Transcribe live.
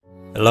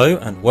Hello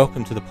and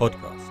welcome to the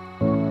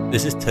podcast.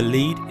 This is To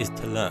Lead is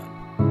to Learn.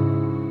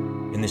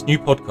 In this new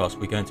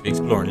podcast, we're going to be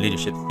exploring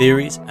leadership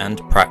theories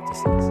and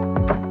practices.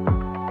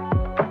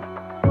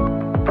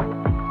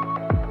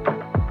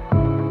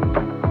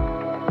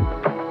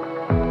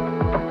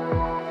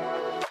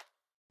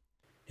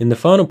 In the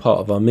final part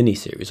of our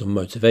mini-series on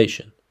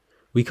motivation,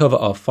 we cover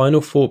our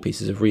final 4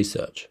 pieces of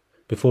research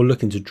before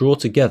looking to draw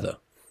together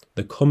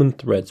the common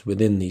threads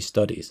within these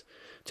studies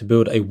to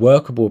build a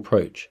workable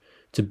approach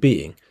to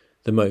being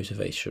the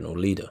motivational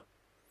leader.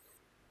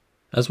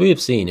 As we have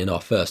seen in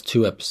our first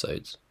 2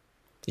 episodes,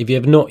 if you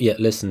have not yet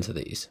listened to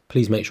these,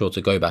 please make sure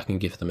to go back and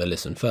give them a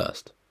listen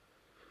first.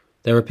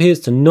 There appears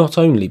to not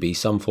only be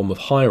some form of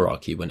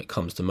hierarchy when it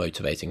comes to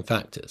motivating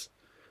factors,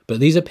 but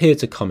these appear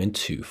to come in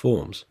 2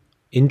 forms,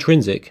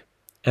 intrinsic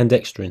and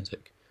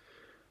extrinsic.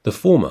 The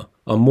former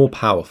are more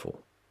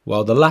powerful,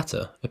 while the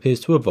latter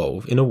appears to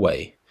evolve in a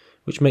way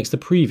which makes the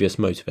previous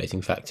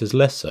motivating factors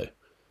less so.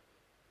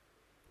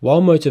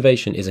 While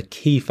motivation is a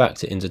key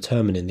factor in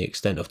determining the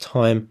extent of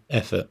time,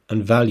 effort,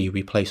 and value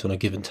we place on a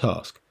given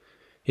task,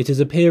 it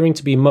is appearing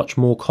to be much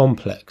more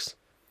complex,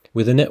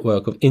 with a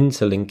network of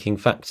interlinking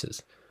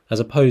factors, as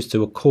opposed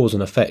to a cause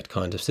and effect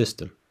kind of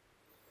system.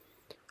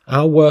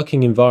 Our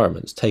working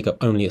environments take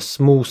up only a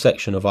small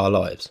section of our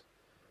lives.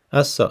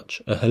 As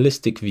such, a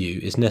holistic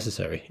view is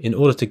necessary in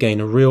order to gain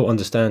a real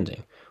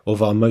understanding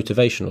of our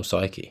motivational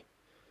psyche.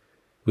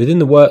 Within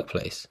the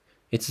workplace,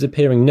 it is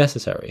appearing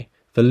necessary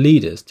for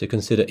leaders to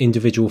consider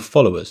individual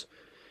followers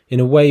in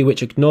a way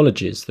which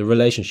acknowledges the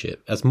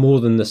relationship as more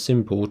than the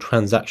simple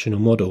transactional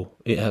model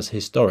it has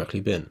historically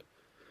been.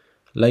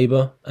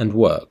 Labour and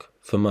work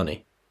for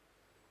money.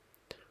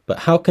 But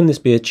how can this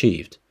be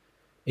achieved?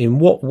 In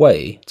what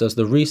way does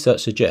the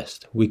research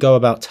suggest we go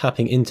about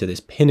tapping into this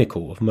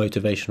pinnacle of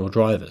motivational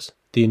drivers,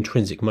 the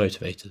intrinsic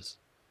motivators?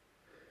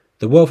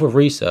 The wealth of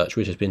research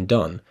which has been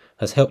done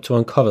has helped to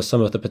uncover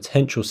some of the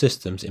potential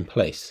systems in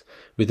place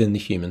within the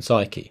human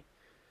psyche,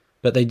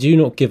 but they do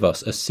not give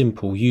us a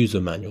simple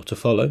user manual to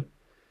follow.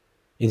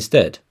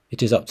 Instead,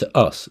 it is up to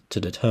us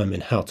to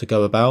determine how to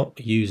go about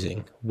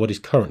using what is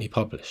currently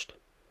published.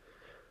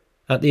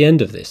 At the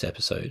end of this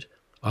episode,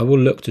 I will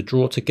look to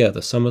draw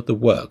together some of the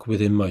work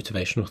within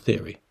motivational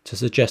theory to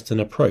suggest an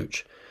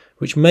approach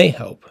which may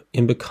help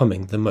in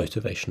becoming the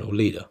motivational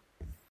leader.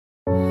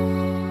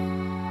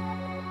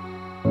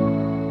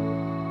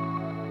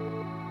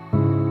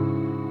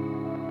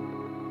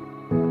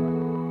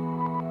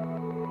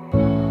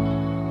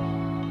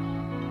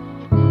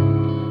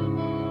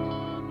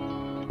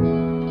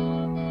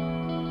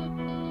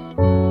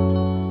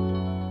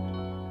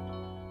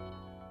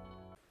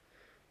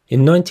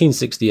 In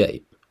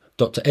 1968,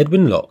 Dr.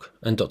 Edwin Locke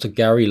and Dr.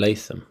 Gary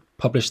Latham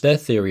published their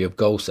theory of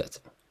goal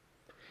setting.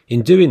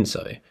 In doing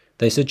so,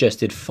 they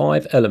suggested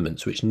 5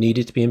 elements which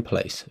needed to be in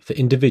place for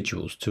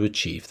individuals to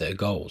achieve their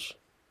goals.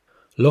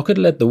 Locke had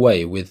led the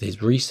way with his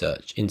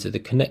research into the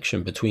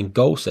connection between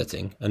goal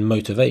setting and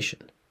motivation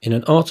in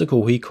an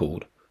article he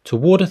called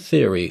Toward a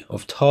Theory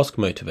of Task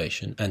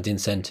Motivation and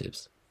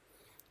Incentives.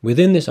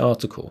 Within this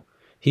article,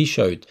 he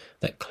showed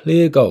that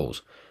clear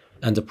goals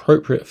and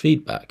appropriate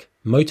feedback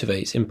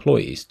motivates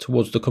employees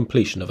towards the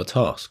completion of a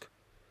task.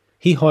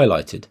 He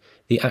highlighted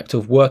the act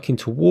of working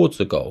towards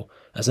a goal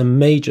as a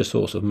major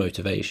source of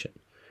motivation,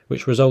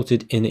 which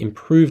resulted in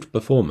improved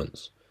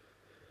performance.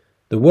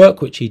 The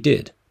work which he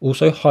did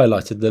also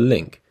highlighted the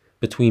link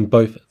between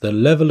both the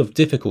level of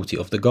difficulty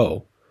of the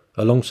goal,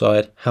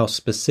 alongside how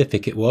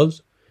specific it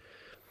was,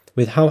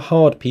 with how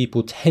hard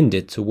people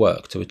tended to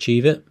work to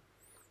achieve it.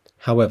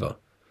 However,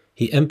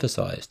 he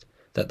emphasized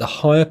that the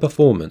higher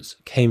performance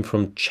came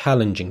from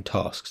challenging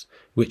tasks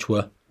which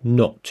were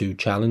not too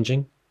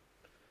challenging.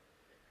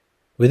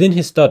 Within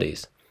his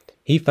studies,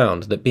 he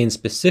found that being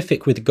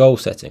specific with goal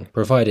setting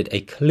provided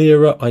a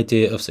clearer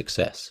idea of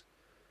success.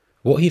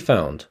 What he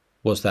found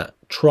was that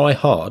try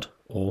hard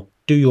or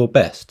do your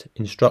best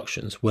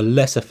instructions were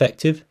less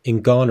effective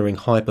in garnering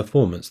high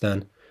performance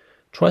than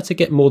try to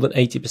get more than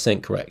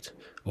 80% correct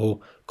or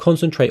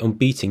concentrate on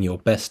beating your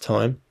best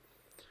time.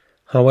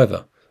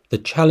 However, the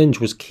challenge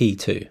was key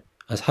too,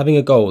 as having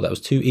a goal that was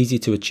too easy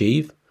to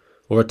achieve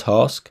or a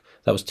task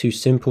that was too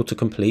simple to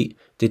complete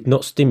did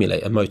not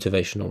stimulate a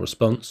motivational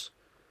response.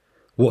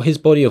 What his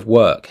body of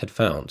work had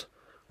found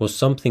was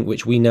something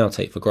which we now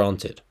take for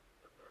granted.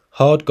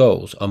 Hard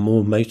goals are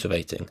more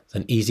motivating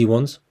than easy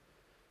ones.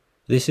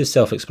 This is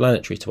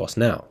self-explanatory to us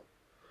now.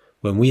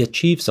 When we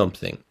achieve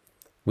something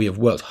we have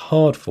worked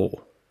hard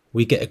for,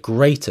 we get a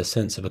greater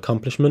sense of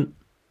accomplishment.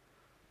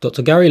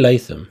 Dr. Gary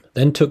Latham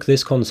then took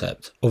this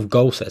concept of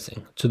goal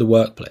setting to the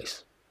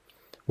workplace.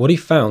 What he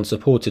found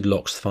supported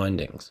Locke's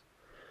findings.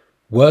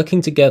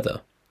 Working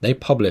together, they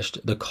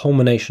published the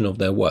culmination of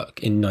their work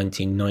in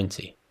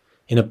 1990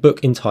 in a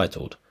book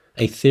entitled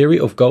A Theory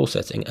of Goal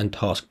Setting and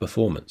Task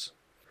Performance.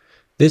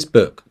 This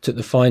book took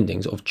the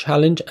findings of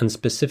challenge and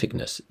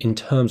specificness in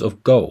terms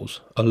of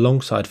goals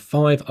alongside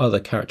 5 other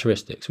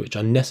characteristics which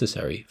are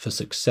necessary for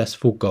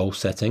successful goal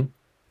setting.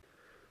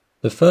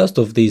 The first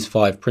of these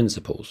 5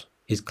 principles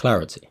is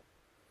clarity.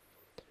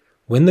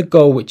 When the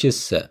goal which is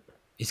set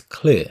is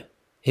clear,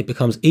 it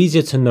becomes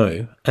easier to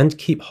know and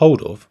keep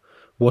hold of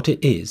what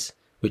it is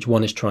which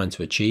one is trying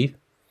to achieve.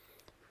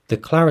 The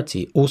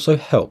clarity also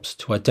helps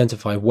to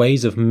identify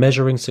ways of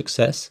measuring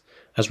success,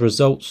 as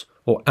results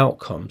or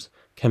outcomes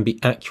can be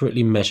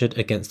accurately measured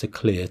against a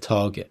clear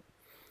target.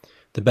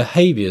 The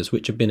behaviours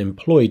which have been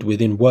employed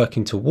within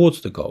working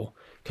towards the goal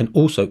can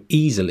also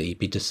easily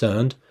be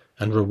discerned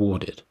and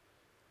rewarded.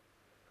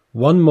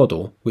 One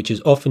model which is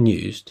often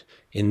used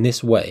in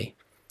this way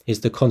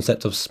is the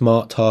concept of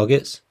SMART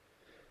targets.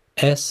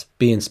 S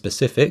being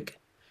specific,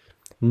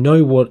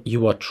 know what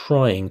you are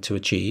trying to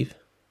achieve.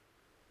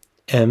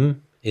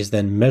 M is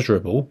then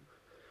measurable,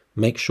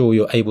 make sure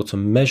you're able to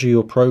measure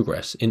your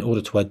progress in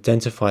order to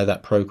identify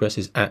that progress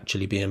is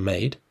actually being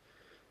made.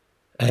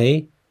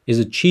 A is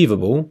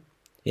achievable,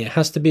 it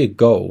has to be a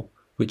goal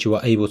which you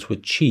are able to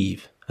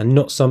achieve and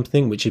not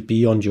something which is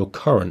beyond your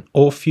current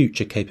or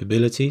future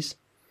capabilities.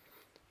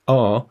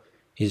 R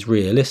is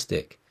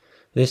realistic.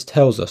 This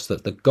tells us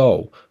that the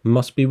goal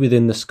must be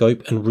within the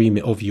scope and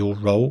remit of your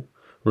role,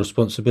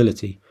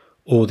 responsibility,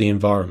 or the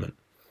environment.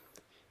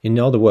 In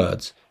other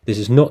words, this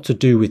is not to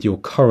do with your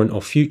current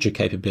or future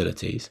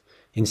capabilities.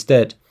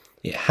 Instead,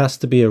 it has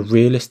to be a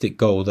realistic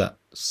goal that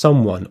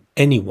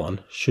anyone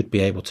should be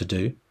able to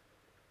do.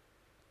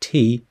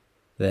 T,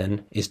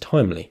 then, is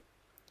timely.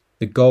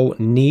 The goal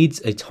needs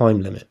a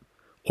time limit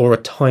or a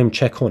time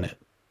check on it.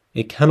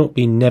 It cannot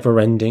be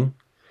never-ending,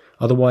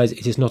 otherwise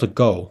it is not a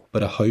goal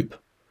but a hope.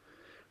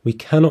 We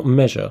cannot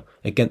measure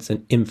against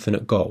an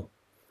infinite goal.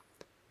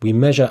 We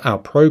measure our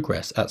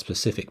progress at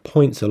specific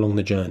points along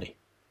the journey.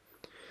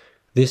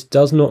 This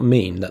does not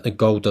mean that the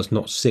goal does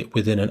not sit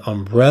within an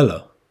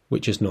umbrella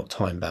which is not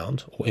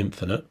time-bound or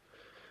infinite,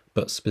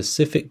 but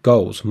specific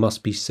goals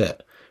must be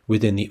set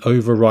within the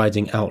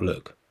overriding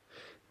outlook.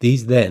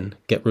 These then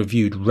get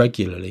reviewed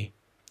regularly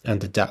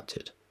and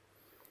adapted.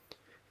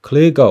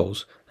 Clear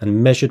goals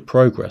and measured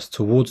progress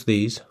towards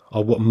these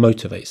are what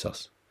motivates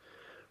us,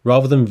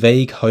 rather than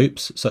vague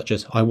hopes such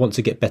as "I want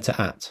to get better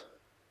at."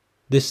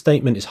 This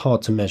statement is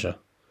hard to measure.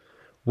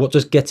 What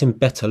does getting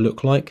better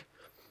look like?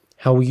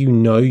 How will you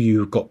know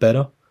you got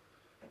better?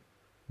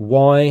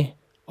 Why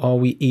are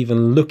we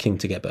even looking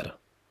to get better?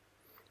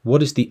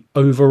 What is the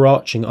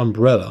overarching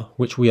umbrella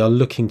which we are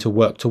looking to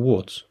work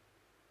towards?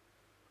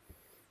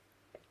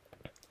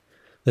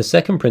 The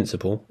second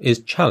principle is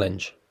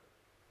challenge.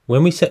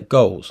 When we set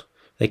goals,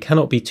 they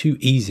cannot be too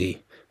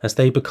easy, as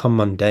they become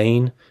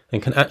mundane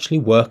and can actually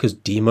work as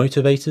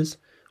demotivators.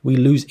 We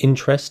lose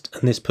interest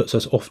and this puts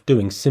us off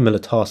doing similar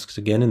tasks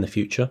again in the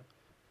future.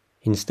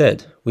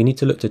 Instead, we need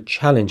to look to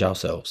challenge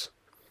ourselves.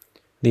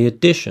 The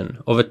addition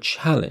of a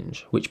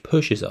challenge which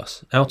pushes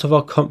us out of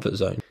our comfort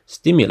zone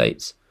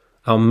stimulates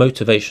our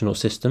motivational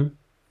system.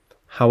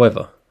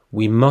 However,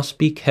 we must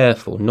be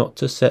careful not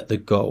to set the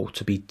goal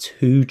to be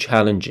too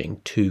challenging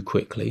too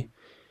quickly.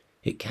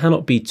 It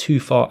cannot be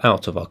too far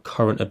out of our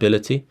current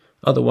ability,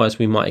 otherwise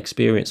we might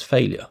experience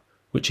failure,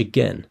 which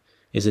again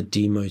is a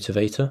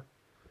demotivator.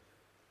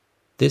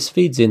 This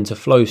feeds into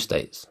flow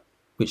states,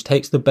 which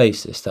takes the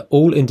basis that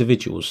all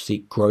individuals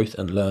seek growth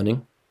and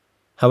learning.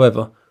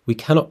 However, we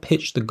cannot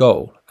pitch the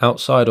goal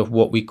outside of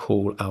what we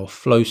call our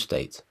flow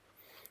state.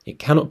 It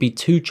cannot be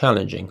too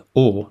challenging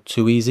or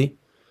too easy.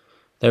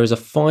 There is a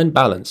fine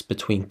balance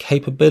between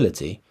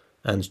capability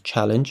and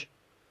challenge.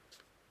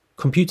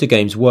 Computer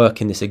games work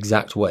in this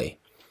exact way.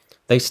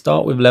 They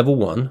start with level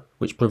 1,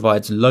 which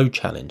provides low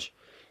challenge.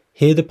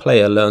 Here the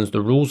player learns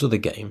the rules of the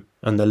game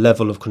and the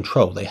level of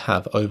control they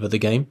have over the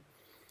game.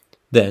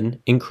 Then,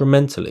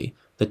 incrementally,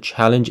 the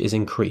challenge is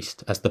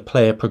increased as the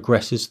player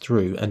progresses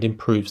through and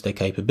improves their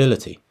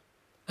capability.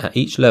 At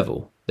each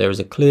level, there is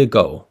a clear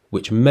goal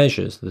which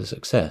measures the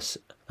success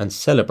and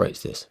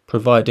celebrates this,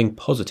 providing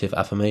positive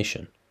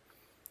affirmation.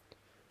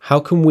 How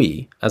can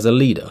we, as a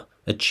leader,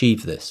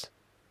 achieve this?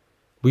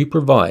 We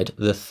provide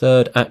the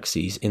third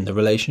axis in the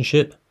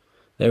relationship.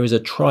 There is a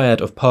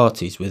triad of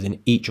parties within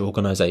each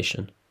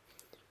organisation.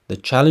 The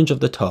challenge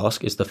of the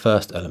task is the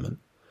first element.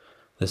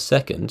 The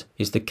second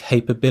is the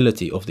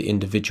capability of the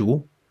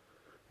individual,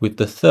 with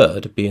the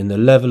third being the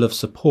level of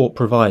support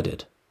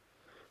provided.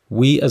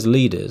 We as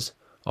leaders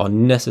are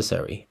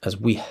necessary as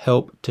we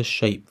help to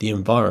shape the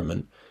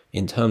environment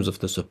in terms of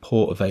the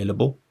support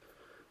available.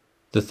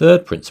 The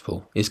third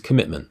principle is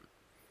commitment.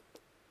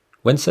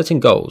 When setting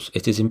goals,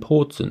 it is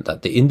important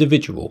that the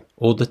individual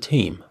or the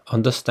team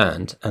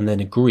understand and then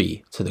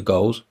agree to the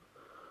goals.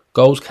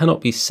 Goals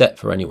cannot be set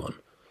for anyone.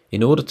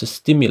 In order to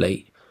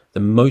stimulate the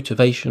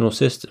motivational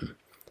system,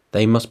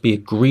 they must be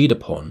agreed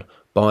upon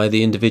by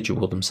the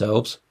individual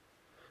themselves.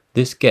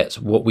 This gets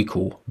what we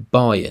call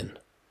buy-in.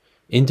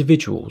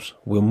 Individuals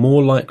will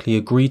more likely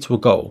agree to a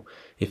goal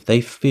if they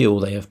feel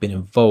they have been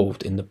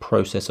involved in the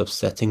process of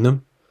setting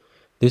them.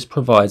 This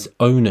provides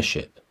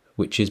ownership,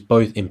 which is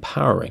both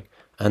empowering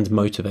and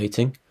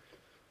motivating.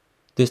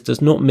 This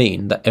does not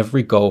mean that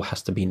every goal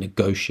has to be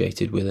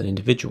negotiated with an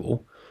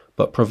individual,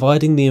 but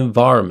providing the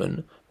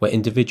environment where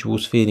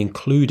individuals feel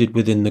included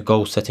within the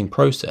goal-setting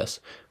process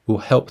will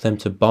help them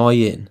to buy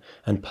in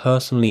and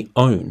personally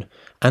own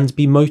and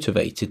be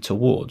motivated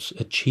towards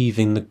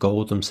achieving the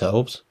goal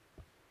themselves.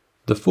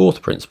 The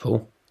fourth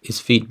principle is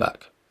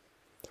feedback.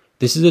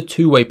 This is a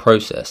two-way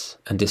process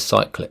and is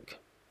cyclic.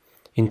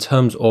 In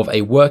terms of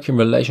a working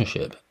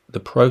relationship, the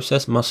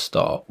process must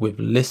start with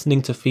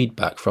listening to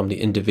feedback from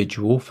the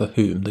individual for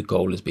whom the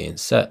goal is being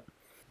set.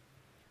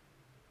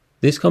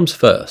 This comes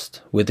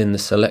first within the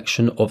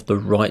selection of the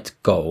right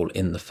goal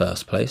in the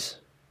first place.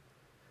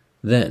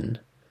 Then,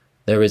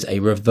 there is a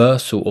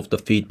reversal of the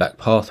feedback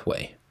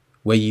pathway,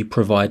 where you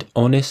provide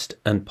honest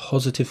and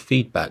positive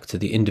feedback to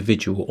the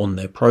individual on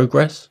their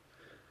progress.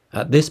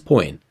 At this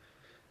point,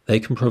 they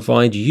can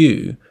provide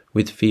you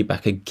with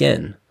feedback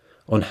again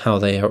on how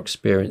they are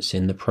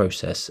experiencing the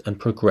process and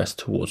progress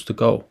towards the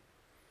goal.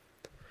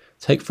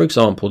 Take, for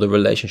example, the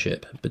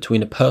relationship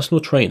between a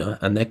personal trainer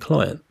and their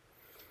client.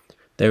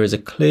 There is a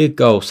clear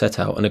goal set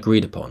out and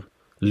agreed upon,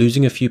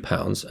 losing a few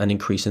pounds and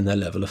increasing their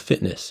level of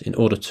fitness in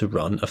order to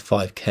run a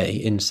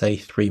 5K in, say,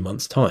 3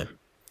 months' time.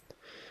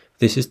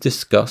 This is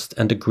discussed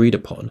and agreed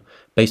upon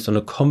based on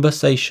a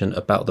conversation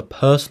about the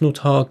personal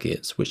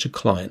targets which a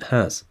client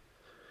has.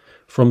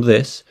 From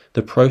this,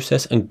 the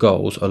process and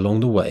goals along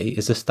the way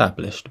is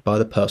established by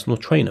the personal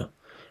trainer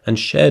and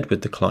shared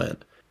with the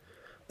client.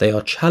 They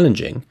are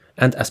challenging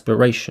and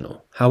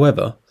aspirational.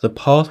 However, the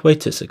pathway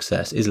to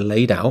success is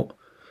laid out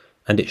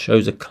and it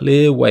shows a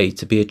clear way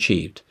to be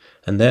achieved,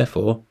 and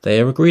therefore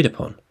they are agreed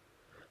upon.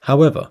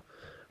 However,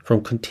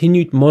 from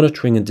continued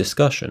monitoring and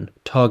discussion,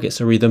 targets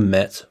are either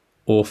met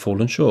or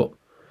fallen short,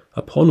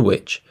 upon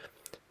which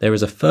there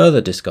is a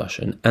further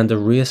discussion and a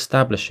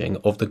re-establishing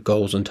of the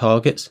goals and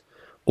targets,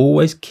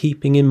 always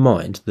keeping in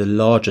mind the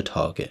larger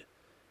target.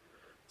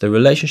 The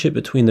relationship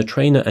between the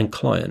trainer and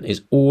client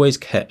is always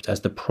kept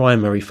as the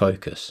primary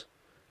focus.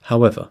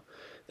 However,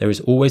 there is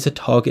always a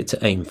target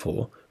to aim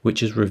for,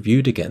 which is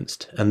reviewed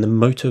against, and the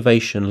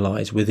motivation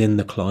lies within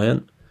the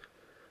client.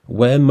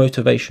 Where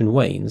motivation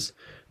wanes,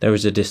 there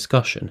is a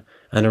discussion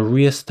and a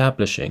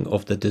re-establishing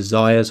of the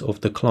desires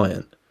of the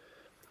client.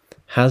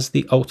 Has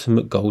the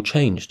ultimate goal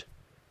changed?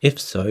 If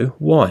so,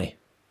 why?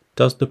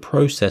 Does the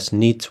process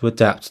need to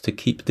adapt to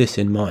keep this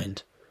in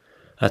mind?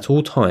 At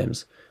all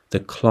times,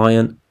 the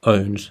client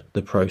owns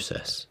the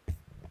process.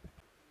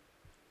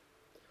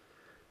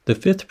 The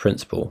fifth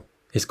principle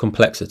is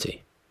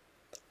complexity.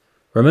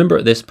 Remember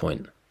at this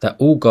point that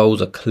all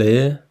goals are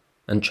clear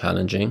and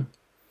challenging,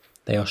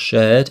 they are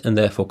shared and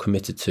therefore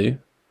committed to,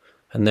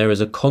 and there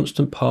is a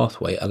constant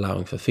pathway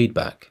allowing for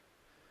feedback.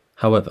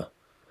 However,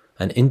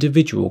 an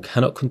individual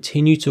cannot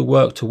continue to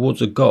work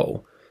towards a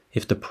goal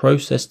if the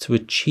process to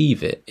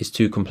achieve it is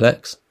too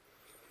complex.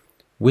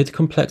 With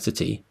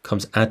complexity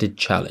comes added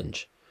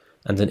challenge,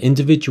 and an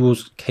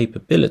individual's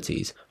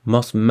capabilities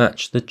must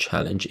match the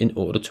challenge in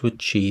order to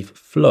achieve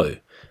flow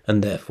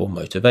and therefore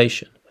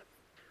motivation.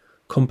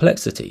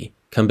 Complexity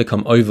can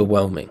become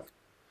overwhelming.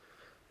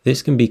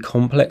 This can be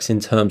complex in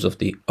terms of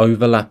the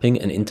overlapping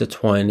and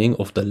intertwining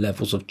of the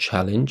levels of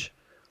challenge,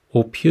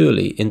 or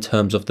purely in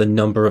terms of the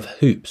number of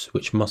hoops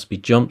which must be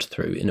jumped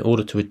through in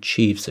order to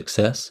achieve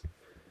success.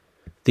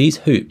 These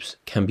hoops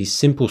can be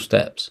simple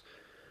steps,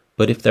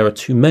 but if there are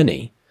too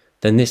many,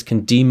 then this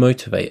can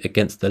demotivate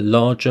against the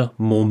larger,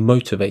 more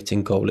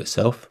motivating goal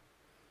itself.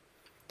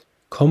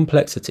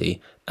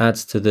 Complexity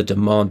adds to the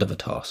demand of a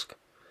task.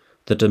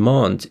 The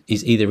demand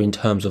is either in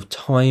terms of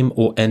time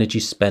or energy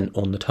spent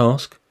on the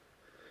task.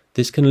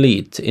 This can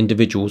lead to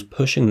individuals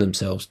pushing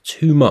themselves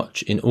too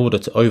much in order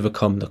to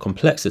overcome the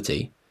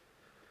complexity,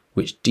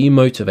 which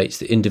demotivates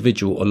the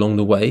individual along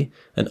the way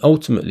and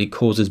ultimately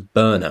causes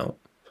burnout.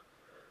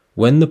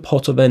 When the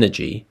pot of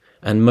energy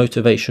and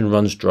motivation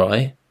runs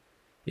dry,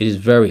 it is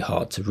very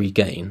hard to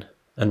regain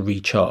and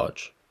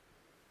recharge.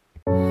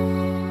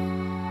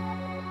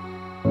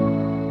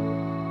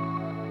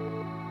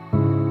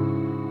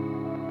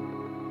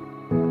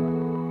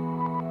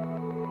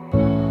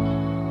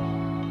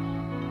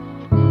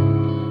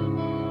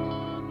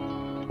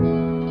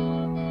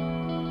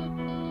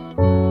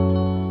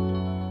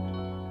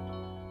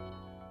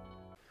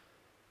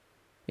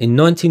 In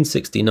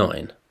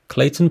 1969,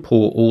 Clayton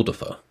Paul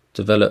Alderfer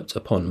developed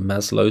upon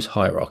Maslow's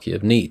hierarchy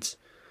of needs,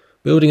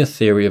 building a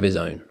theory of his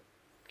own.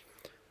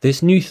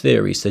 This new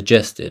theory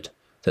suggested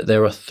that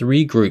there are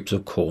 3 groups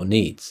of core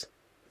needs: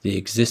 the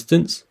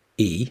existence,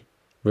 E,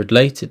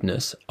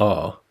 relatedness,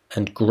 R,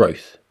 and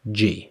growth,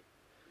 G.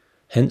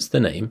 Hence the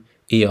name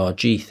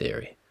ERG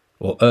theory,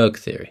 or ERG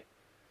theory.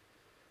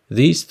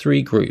 These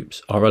 3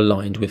 groups are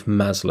aligned with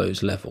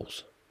Maslow's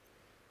levels.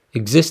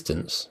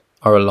 Existence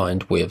are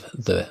aligned with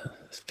the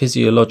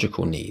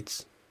physiological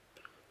needs.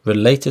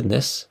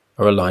 Relatedness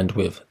are aligned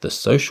with the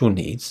social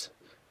needs,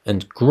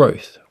 and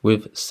growth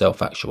with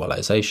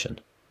self-actualization.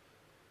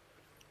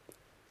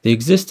 The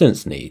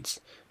existence needs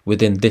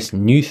within this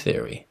new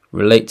theory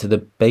relate to the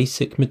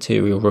basic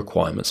material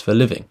requirements for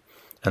living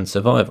and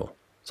survival,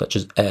 such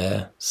as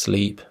air,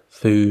 sleep,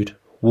 food,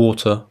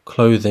 water,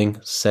 clothing,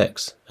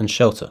 sex, and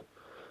shelter,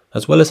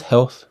 as well as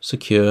health,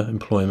 secure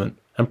employment,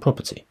 and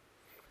property.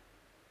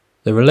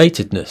 The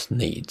relatedness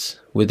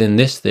needs within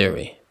this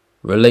theory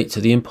relate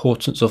to the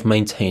importance of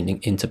maintaining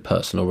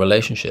interpersonal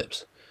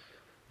relationships.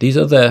 These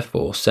are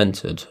therefore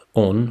centered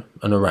on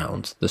and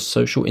around the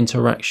social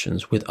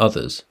interactions with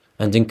others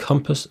and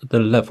encompass the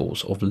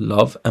levels of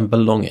love and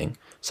belonging,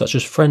 such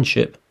as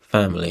friendship,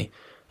 family,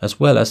 as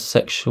well as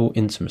sexual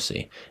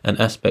intimacy and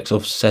aspects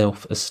of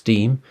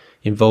self-esteem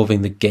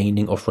involving the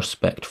gaining of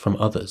respect from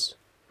others.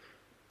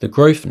 The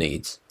growth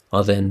needs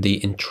are then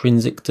the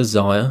intrinsic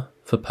desire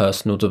for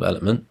personal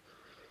development.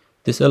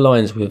 This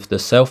aligns with the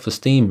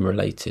self-esteem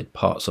related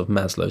parts of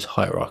Maslow's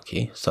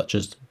hierarchy, such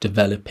as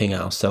developing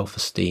our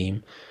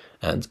self-esteem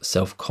and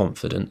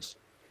self-confidence.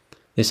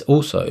 This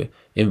also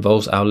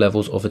involves our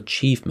levels of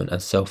achievement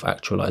and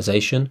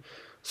self-actualization,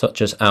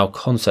 such as our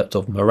concept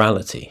of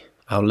morality,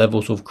 our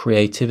levels of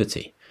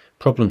creativity,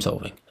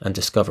 problem-solving, and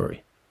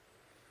discovery.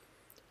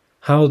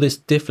 How this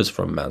differs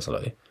from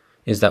Maslow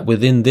is that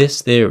within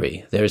this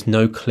theory there is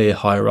no clear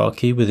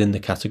hierarchy within the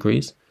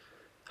categories.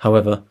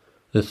 However,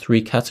 the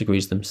three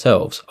categories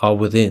themselves are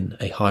within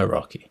a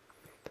hierarchy.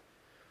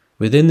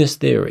 Within this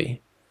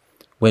theory,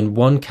 when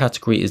one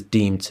category is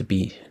deemed to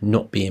be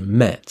not being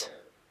met,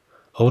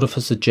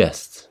 Alderfer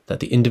suggests that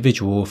the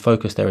individual will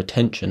focus their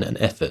attention and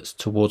efforts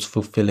towards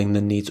fulfilling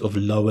the needs of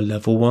lower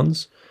level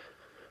ones.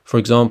 For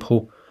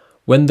example,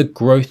 when the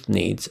growth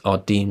needs are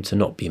deemed to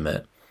not be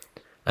met,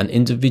 an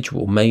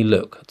individual may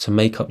look to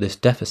make up this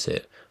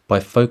deficit by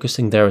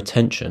focusing their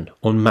attention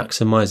on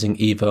maximizing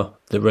either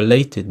the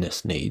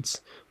relatedness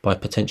needs by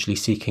potentially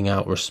seeking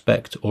out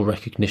respect or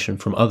recognition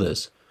from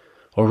others,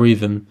 or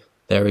even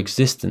their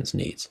existence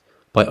needs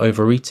by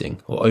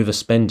overeating or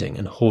overspending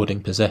and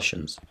hoarding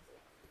possessions.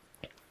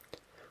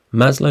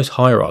 Maslow's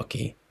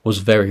hierarchy was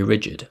very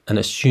rigid and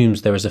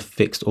assumes there is a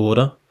fixed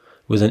order,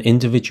 with an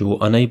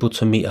individual unable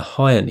to meet a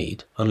higher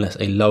need unless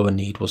a lower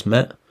need was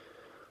met.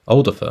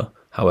 Alderfer,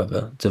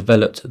 however,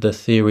 developed the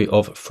theory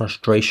of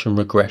frustration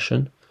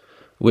regression,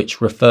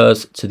 which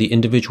refers to the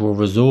individual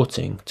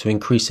resorting to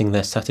increasing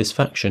their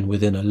satisfaction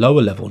within a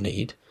lower level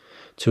need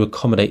to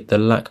accommodate the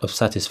lack of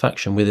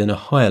satisfaction within a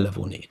higher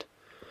level need.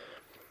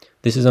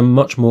 This is a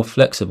much more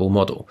flexible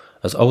model,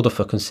 as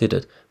Alderfer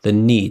considered the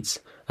needs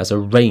as a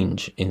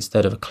range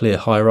instead of a clear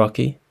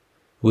hierarchy.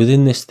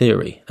 Within this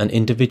theory, an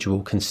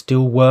individual can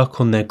still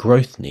work on their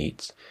growth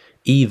needs,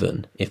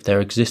 even if their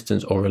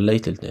existence or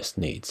relatedness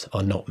needs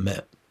are not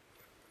met.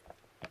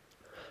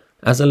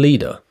 As a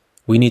leader,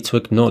 we need to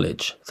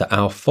acknowledge that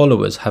our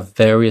followers have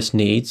various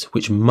needs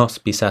which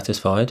must be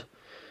satisfied,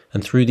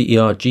 and through the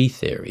ERG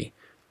theory,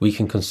 we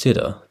can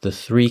consider the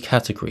three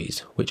categories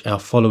which our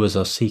followers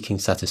are seeking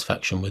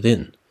satisfaction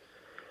within.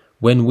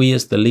 When we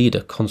as the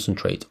leader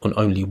concentrate on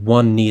only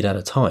one need at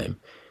a time,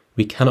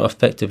 we cannot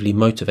effectively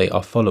motivate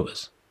our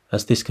followers,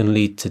 as this can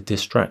lead to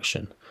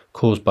distraction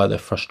caused by the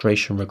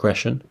frustration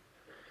regression.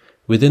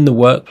 Within the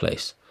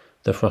workplace,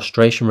 the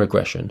frustration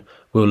regression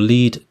will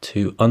lead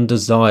to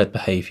undesired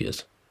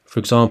behaviours. For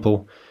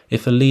example,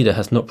 if a leader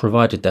has not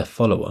provided their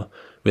follower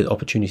with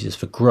opportunities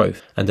for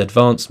growth and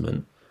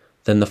advancement,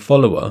 then the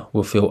follower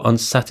will feel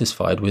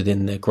unsatisfied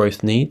within their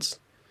growth needs.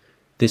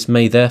 This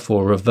may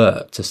therefore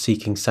revert to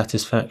seeking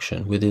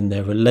satisfaction within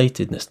their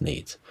relatedness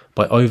needs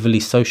by overly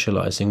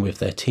socializing with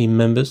their team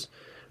members,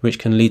 which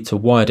can lead to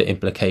wider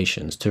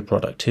implications to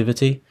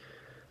productivity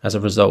as a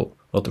result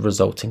of the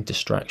resulting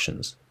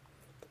distractions.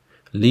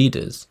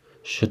 Leaders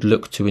should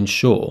look to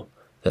ensure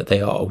that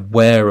they are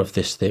aware of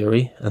this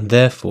theory and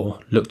therefore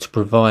look to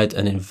provide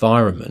an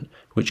environment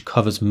which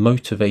covers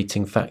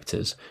motivating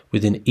factors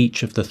within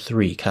each of the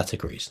three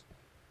categories.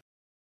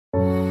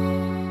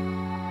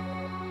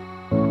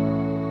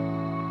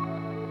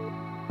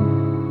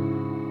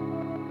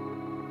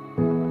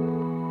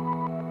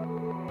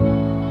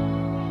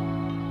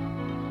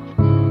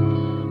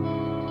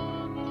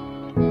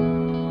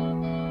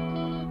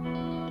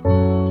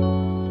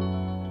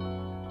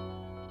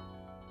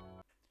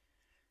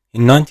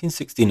 In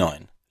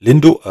 1969,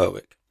 Lyndall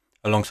Urwick,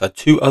 alongside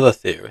two other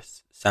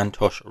theorists,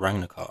 Santosh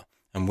Rangnekar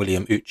and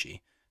William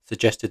Uchi,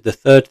 suggested the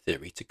third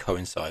theory to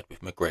coincide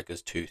with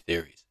McGregor's two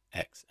theories,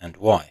 X and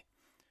Y.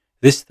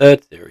 This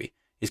third theory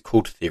is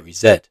called Theory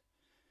Z.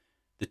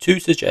 The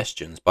two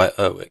suggestions by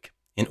Urwick,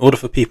 in order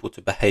for people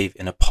to behave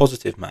in a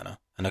positive manner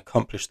and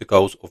accomplish the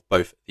goals of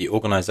both the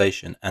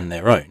organisation and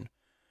their own,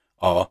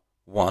 are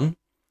 1.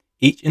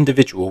 Each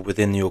individual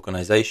within the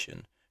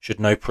organisation should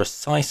know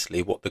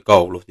precisely what the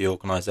goal of the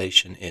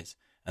organisation is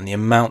and the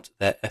amount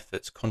their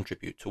efforts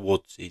contribute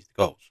towards these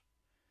goals.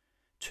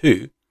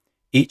 2.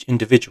 Each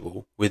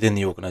individual within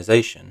the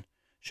organisation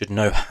should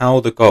know how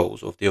the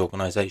goals of the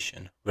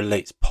organisation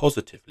relates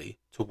positively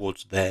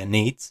towards their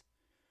needs.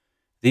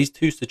 These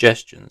two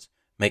suggestions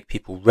make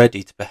people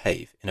ready to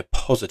behave in a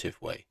positive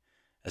way,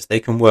 as they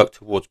can work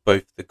towards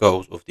both the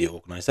goals of the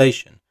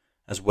organisation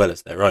as well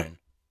as their own.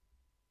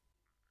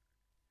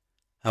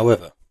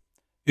 However,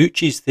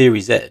 Uchi's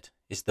Theory Z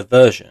is the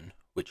version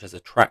which has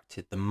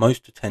attracted the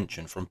most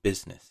attention from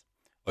business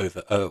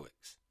over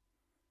Urwick's.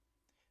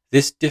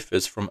 This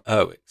differs from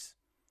Urwick's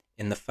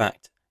in the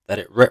fact that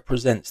it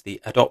represents the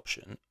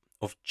adoption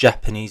of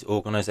Japanese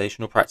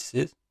organisational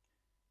practices.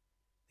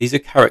 These are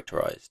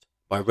characterised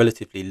by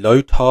relatively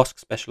low task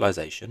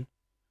specialization,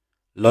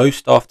 low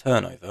staff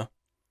turnover,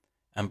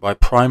 and by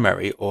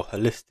primary or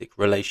holistic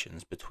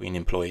relations between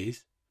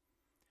employees.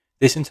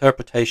 This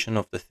interpretation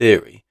of the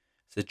theory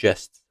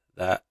suggests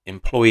that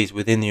employees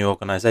within the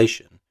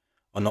organization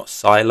are not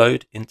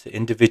siloed into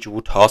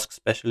individual task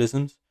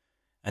specialisms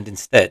and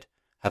instead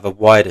have a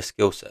wider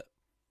skill set.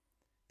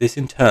 This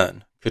in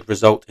turn could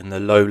result in the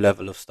low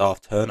level of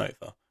staff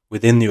turnover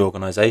within the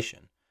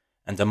organization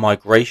and a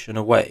migration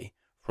away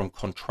from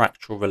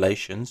contractual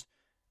relations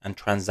and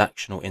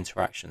transactional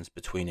interactions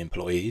between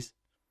employees.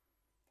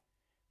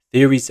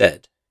 Theory Z,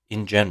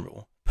 in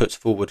general, puts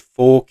forward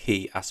 4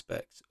 key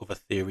aspects of a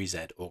Theory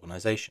Z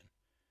organization.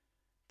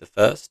 The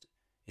first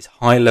is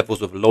high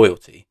levels of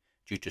loyalty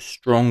due to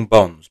strong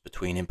bonds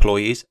between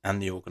employees and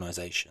the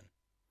organization.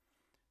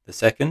 The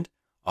second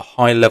are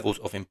high levels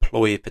of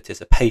employee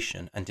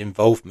participation and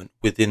involvement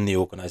within the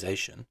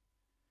organization.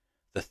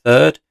 The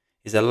third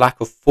is a lack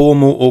of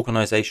formal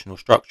organizational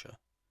structure.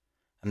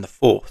 And the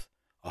fourth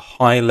are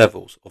high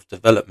levels of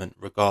development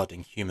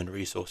regarding human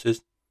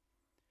resources.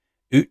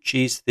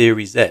 Uchi's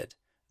Theory Z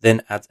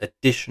then adds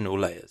additional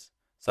layers,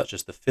 such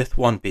as the fifth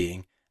one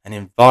being an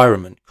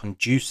environment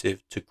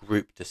conducive to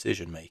group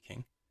decision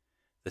making,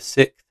 the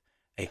sixth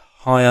a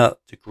higher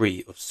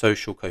degree of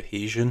social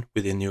cohesion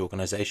within the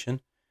organization,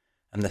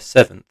 and the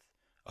seventh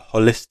a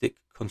holistic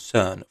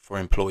concern for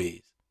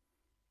employees.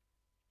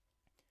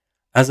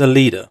 As a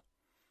leader,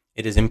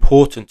 it is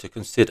important to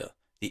consider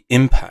the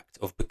impact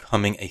of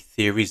becoming a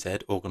Theory Z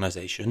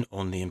organization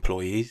on the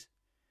employees.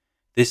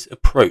 This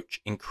approach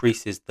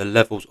increases the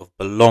levels of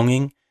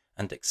belonging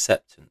and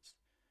acceptance.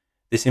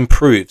 This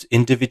improves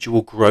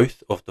individual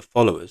growth of the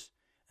followers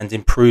and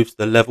improves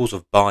the levels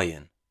of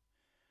buy-in.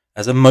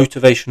 As a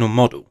motivational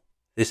model,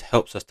 this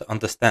helps us to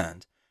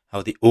understand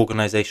how the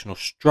organizational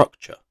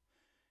structure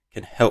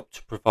can help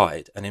to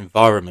provide an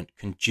environment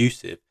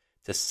conducive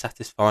to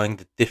satisfying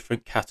the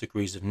different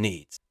categories of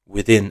needs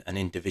within an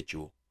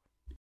individual.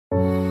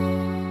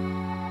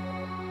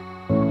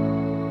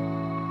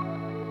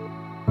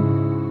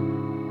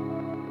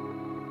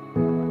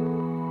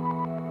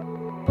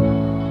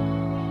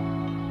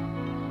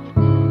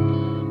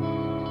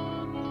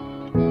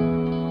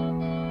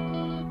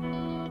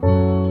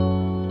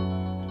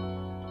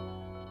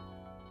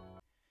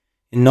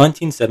 In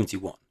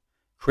 1971,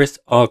 Chris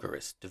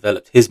Argyris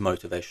developed his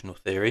motivational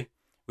theory,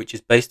 which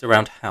is based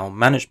around how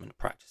management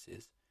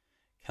practices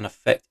can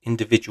affect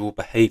individual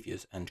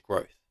behaviors and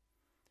growth.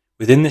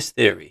 Within this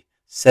theory,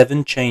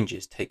 7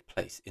 changes take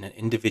place in an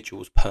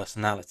individual's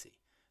personality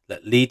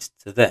that leads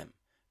to them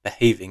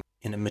behaving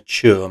in a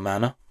mature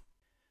manner.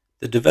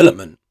 The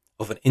development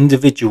of an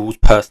individual's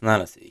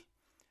personality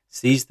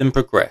sees them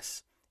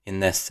progress in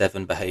their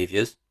 7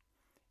 behaviors.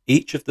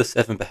 Each of the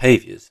 7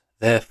 behaviors,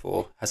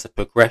 therefore, has a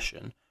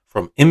progression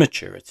from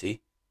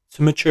immaturity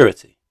to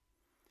maturity.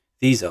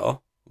 These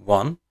are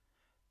 1.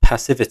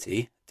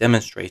 Passivity,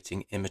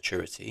 demonstrating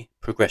immaturity,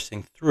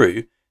 progressing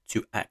through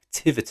to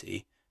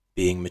activity,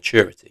 being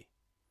maturity.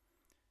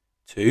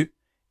 2.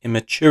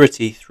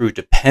 Immaturity through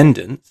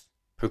dependence,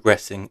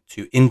 progressing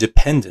to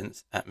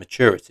independence at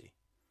maturity.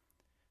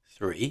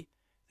 3.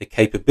 The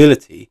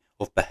capability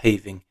of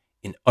behaving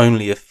in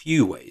only a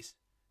few ways,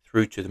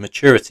 through to the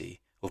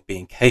maturity of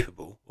being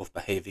capable of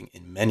behaving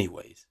in many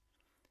ways.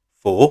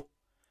 4.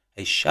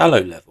 A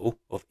shallow level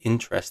of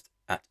interest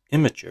at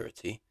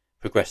immaturity,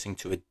 progressing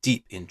to a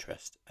deep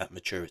interest at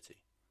maturity.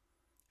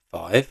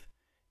 5.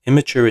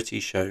 Immaturity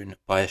shown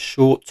by a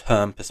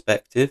short-term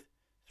perspective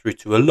through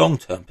to a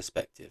long-term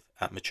perspective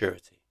at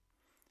maturity.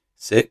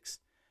 6.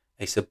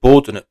 A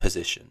subordinate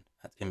position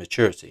at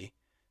immaturity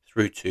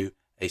through to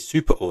a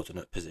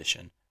superordinate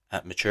position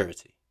at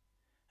maturity.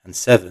 And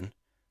 7.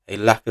 A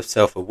lack of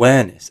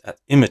self-awareness at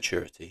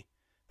immaturity,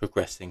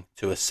 progressing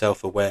to a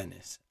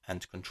self-awareness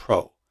and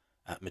control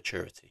at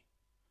maturity.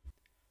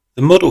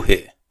 The model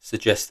here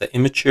suggests that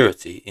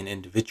immaturity in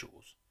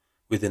individuals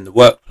within the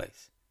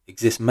workplace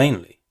exists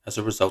mainly as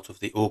a result of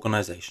the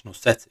organizational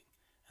setting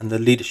and the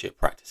leadership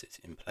practices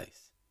in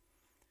place.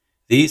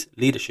 These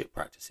leadership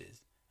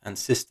practices and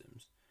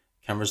systems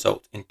can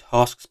result in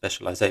task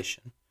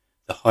specialization,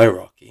 the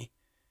hierarchy,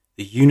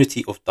 the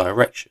unity of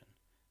direction,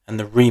 and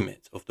the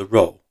remit of the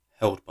role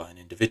held by an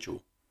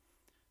individual.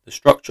 The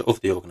structure of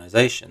the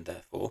organization,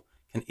 therefore,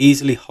 can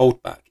easily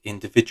hold back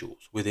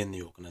individuals within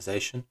the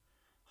organization,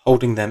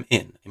 holding them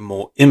in a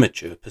more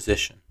immature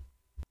position.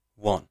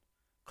 1.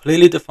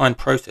 Clearly defined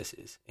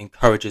processes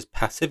encourages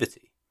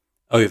passivity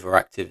over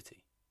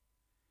activity.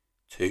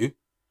 2.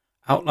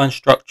 Outline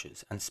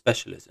structures and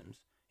specialisms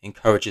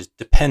encourages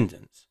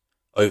dependence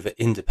over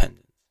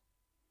independence.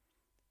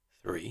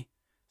 3.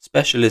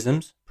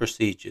 Specialisms,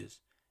 procedures,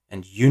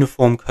 and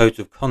uniform codes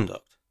of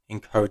conduct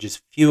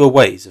encourages fewer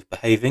ways of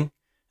behaving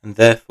and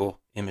therefore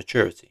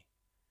immaturity.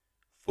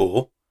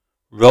 4.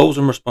 Roles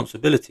and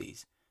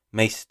responsibilities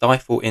may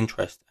stifle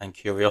interest and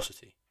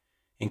curiosity,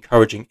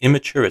 encouraging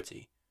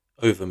immaturity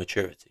over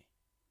maturity.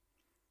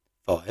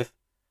 5.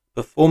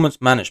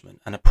 Performance management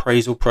and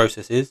appraisal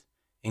processes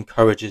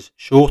encourages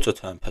shorter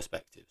term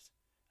perspectives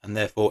and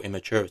therefore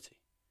immaturity.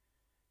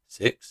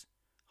 6.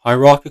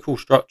 Hierarchical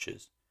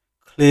structures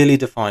clearly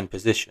define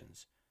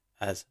positions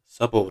as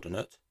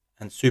subordinate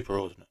and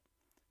superordinate,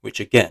 which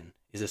again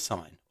is a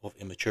sign of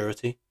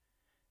immaturity.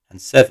 And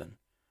 7.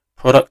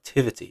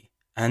 Productivity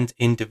and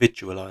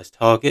individualized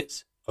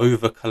targets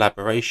over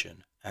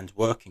collaboration and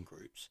working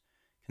groups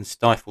can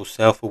stifle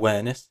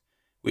self-awareness,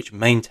 which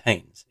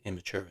maintains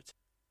immaturity.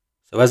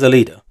 So as a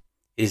leader,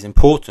 it is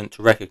important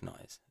to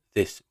recognize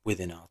this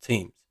within our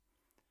teams.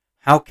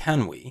 How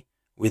can we,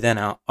 within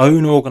our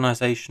own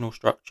organizational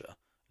structure,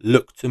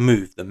 look to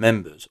move the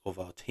members of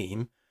our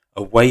team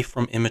away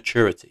from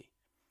immaturity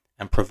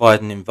and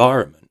provide an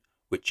environment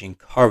which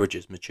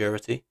encourages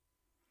maturity?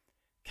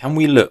 Can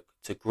we look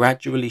to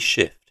gradually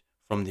shift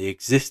from the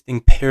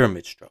existing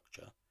pyramid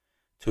structure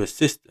to a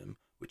system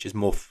which is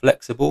more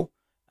flexible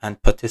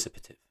and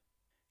participative?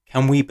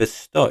 Can we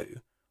bestow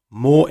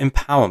more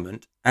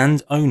empowerment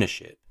and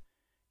ownership,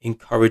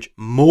 encourage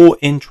more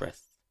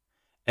interest,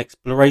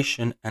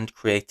 exploration and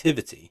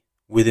creativity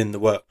within the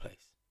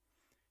workplace?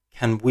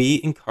 Can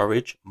we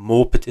encourage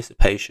more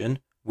participation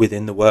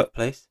within the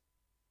workplace?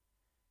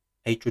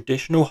 A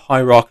traditional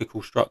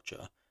hierarchical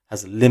structure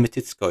has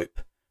limited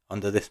scope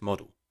under this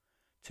model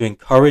to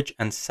encourage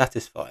and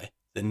satisfy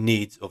the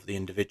needs of the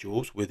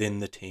individuals within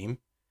the team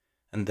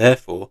and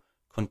therefore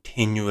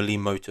continually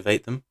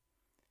motivate them.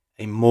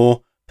 A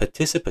more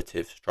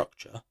participative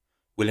structure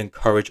will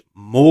encourage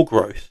more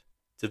growth,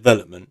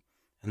 development,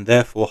 and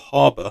therefore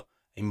harbour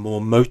a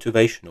more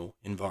motivational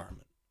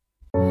environment.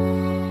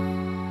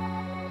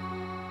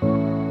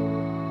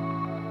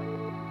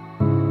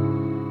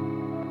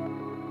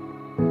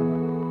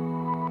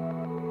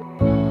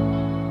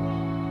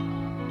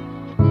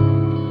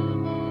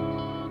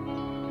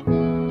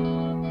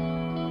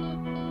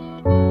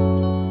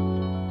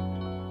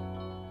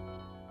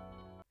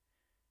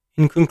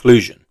 In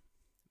conclusion,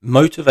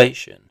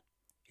 motivation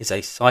is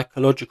a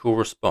psychological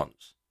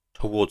response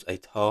towards a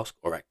task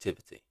or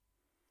activity.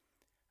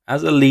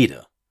 As a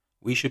leader,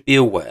 we should be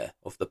aware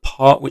of the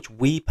part which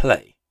we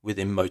play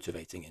within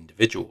motivating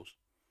individuals.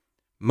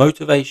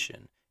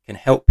 Motivation can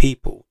help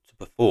people to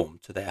perform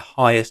to their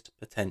highest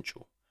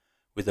potential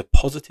with a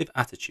positive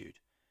attitude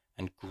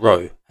and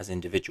grow as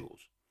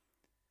individuals.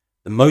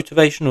 The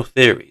motivational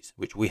theories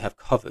which we have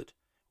covered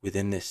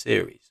within this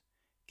series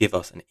give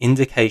us an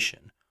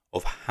indication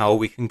of how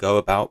we can go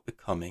about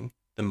becoming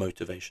the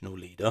motivational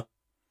leader.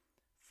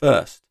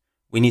 First,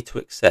 we need to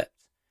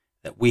accept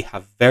that we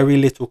have very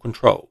little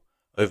control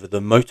over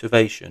the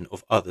motivation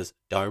of others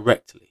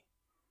directly.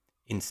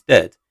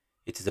 Instead,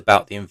 it is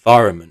about the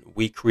environment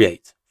we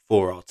create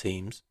for our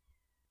teams.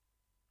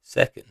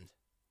 Second,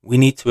 we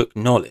need to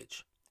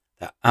acknowledge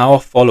that our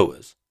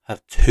followers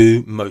have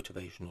two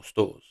motivational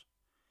stores,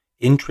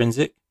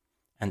 intrinsic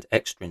and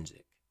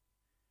extrinsic.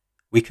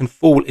 We can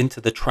fall into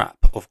the trap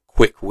of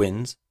quick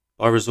wins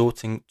by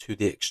resorting to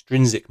the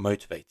extrinsic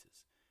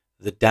motivators,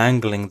 the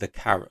dangling the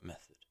carrot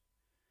method.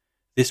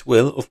 This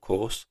will, of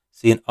course,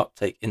 see an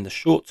uptake in the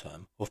short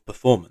term of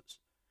performance,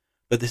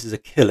 but this is a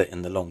killer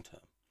in the long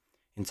term.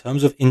 In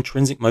terms of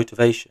intrinsic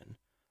motivation,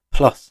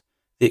 plus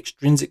the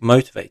extrinsic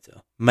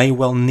motivator may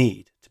well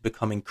need to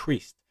become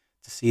increased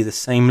to see the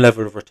same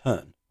level of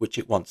return which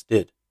it once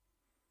did.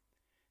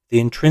 The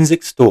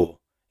intrinsic store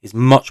is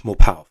much more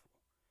powerful,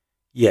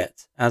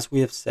 yet, as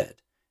we have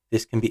said,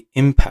 this can be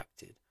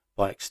impacted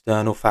by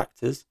external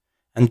factors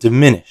and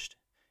diminished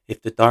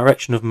if the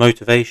direction of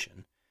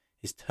motivation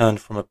is turned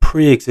from a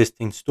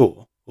pre-existing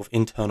store of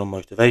internal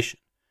motivation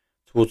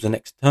towards an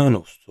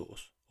external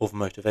source of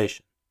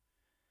motivation.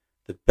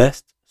 The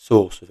best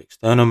source of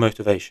external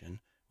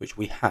motivation which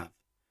we have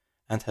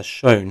and has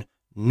shown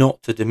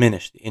not to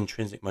diminish the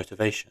intrinsic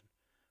motivation,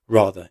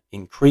 rather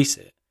increase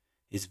it,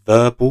 is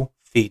verbal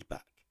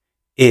feedback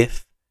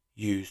if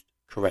used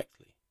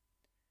correctly.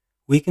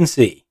 We can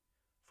see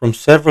from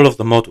several of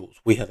the models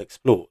we have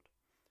explored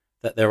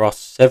that there are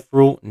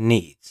several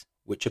needs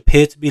which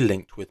appear to be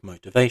linked with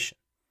motivation.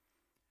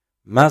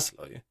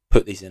 Maslow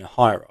put these in a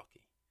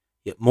hierarchy,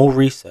 yet more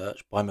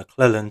research by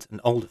McClelland and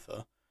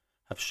Alderfer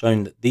have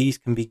shown that these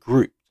can be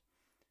grouped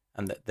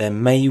and that there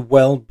may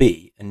well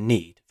be a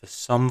need for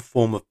some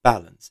form of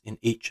balance in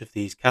each of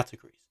these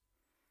categories.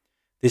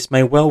 This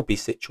may well be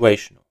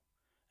situational,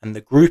 and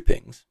the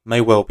groupings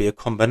may well be a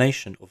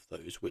combination of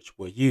those which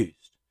were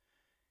used.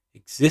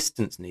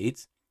 Existence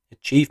needs,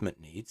 achievement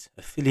needs,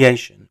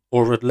 affiliation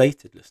or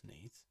relatedness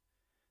needs,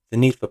 the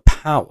need for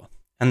power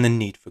and the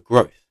need for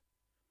growth.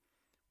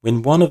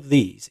 When one of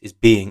these is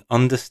being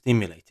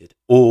understimulated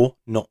or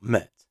not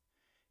met,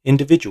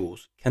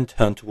 individuals can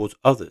turn towards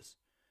others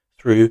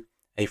through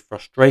a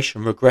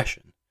frustration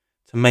regression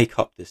to make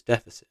up this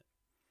deficit.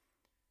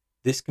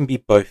 This can be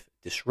both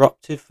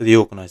disruptive for the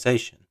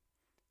organization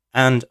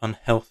and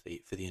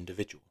unhealthy for the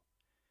individual.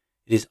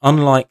 It is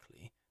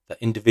unlikely that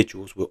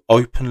individuals will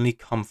openly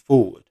come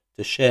forward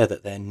to share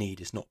that their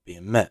need is not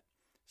being met.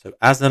 So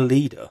as a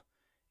leader,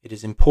 it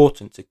is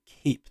important to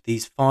keep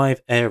these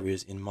 5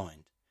 areas in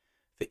mind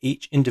for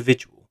each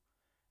individual,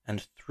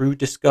 and through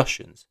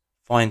discussions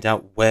find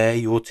out where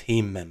your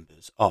team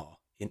members are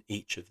in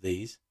each of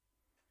these.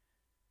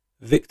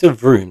 Victor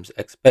Vroom's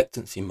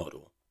expectancy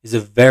model is a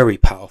very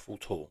powerful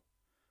tool,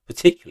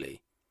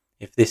 particularly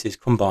if this is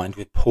combined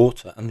with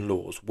Porter and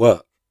Law's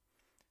work.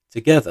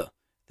 Together,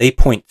 they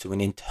point to an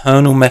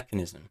internal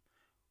mechanism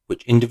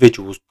which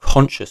individuals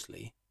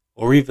consciously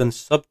or even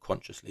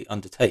subconsciously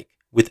undertake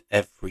with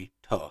every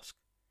task,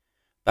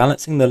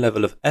 balancing the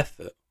level of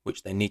effort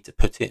which they need to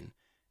put in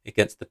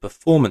against the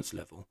performance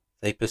level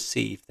they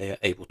perceive they are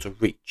able to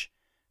reach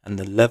and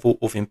the level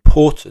of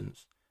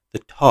importance the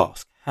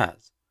task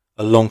has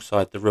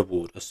alongside the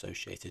reward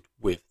associated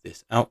with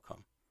this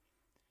outcome.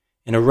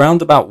 In a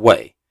roundabout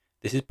way,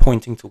 this is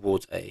pointing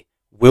towards a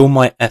will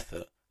my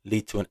effort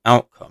lead to an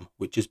outcome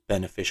which is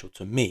beneficial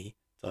to me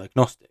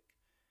diagnostic.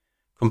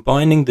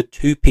 Combining the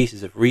two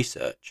pieces of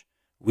research,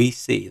 we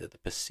see that the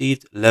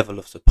perceived level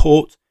of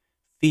support,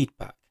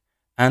 feedback,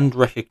 and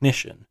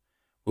recognition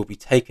will be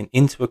taken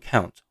into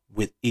account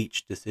with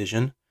each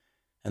decision,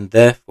 and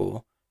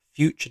therefore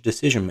future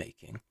decision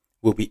making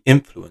will be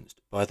influenced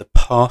by the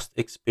past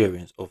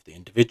experience of the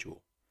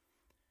individual.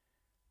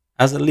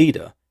 As a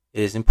leader,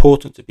 it is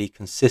important to be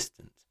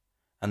consistent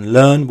and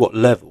learn what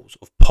levels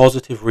of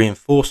positive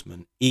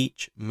reinforcement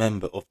each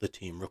member of the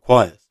team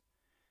requires.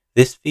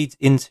 This feeds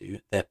into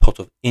their pot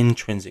of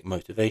intrinsic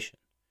motivation.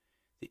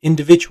 The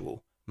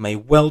individual may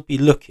well be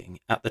looking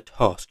at the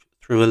task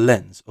through a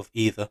lens of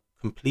either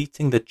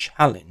completing the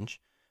challenge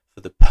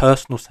for the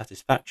personal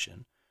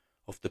satisfaction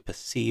of the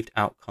perceived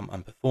outcome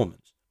and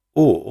performance,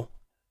 or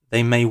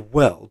they may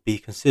well be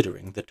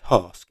considering the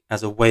task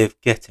as a way of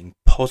getting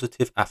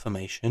positive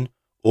affirmation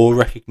or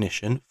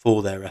recognition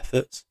for their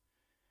efforts.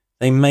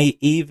 They may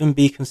even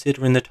be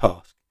considering the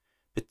task,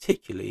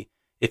 particularly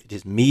if it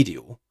is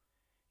medial,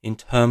 in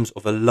terms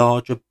of a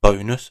larger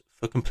bonus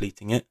for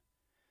completing it.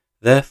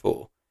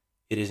 Therefore,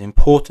 it is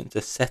important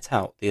to set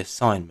out the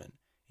assignment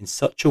in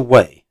such a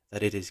way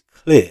that it is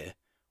clear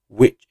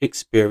which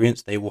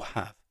experience they will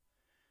have.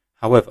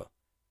 However,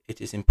 it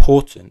is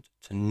important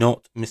to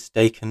not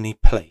mistakenly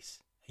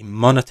place a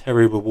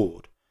monetary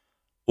reward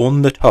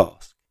on the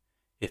task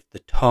if the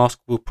task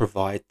will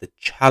provide the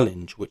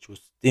challenge which will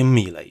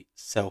stimulate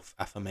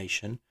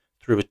self-affirmation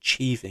through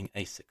achieving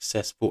a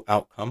successful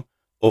outcome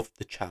of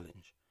the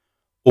challenge,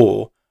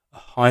 or a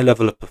high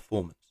level of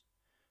performance,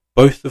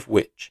 both of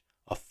which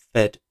are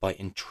fed by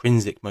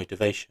intrinsic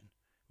motivation,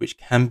 which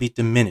can be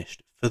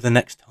diminished for the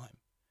next time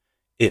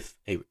if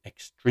an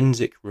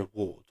extrinsic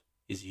reward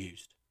is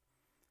used.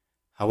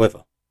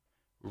 However,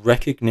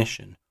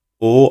 recognition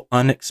or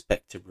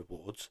unexpected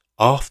rewards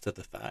after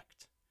the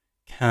fact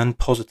can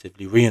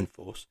positively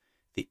reinforce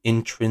the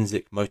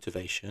intrinsic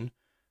motivation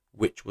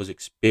which was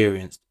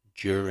experienced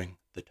during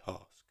the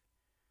task.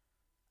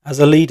 As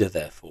a leader,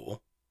 therefore,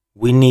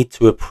 we need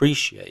to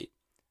appreciate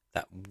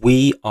that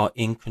we are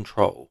in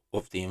control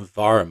of the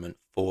environment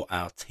for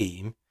our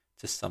team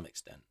to some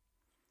extent,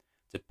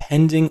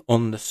 depending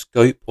on the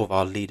scope of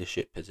our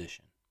leadership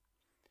position.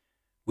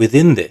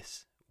 Within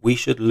this, we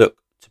should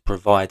look to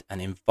provide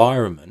an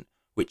environment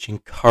which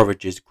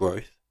encourages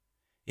growth.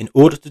 In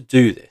order to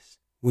do this,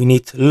 we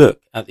need to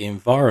look at the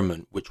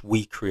environment which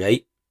we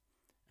create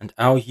and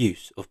our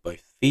use of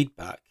both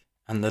feedback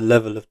and the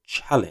level of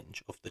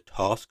challenge of the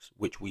tasks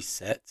which we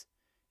set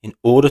in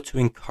order to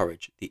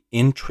encourage the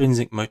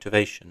intrinsic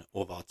motivation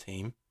of our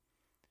team.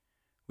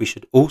 We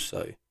should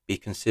also be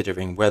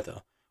considering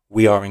whether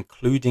we are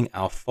including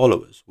our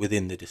followers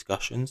within the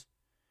discussions,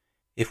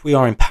 if we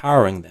are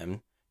empowering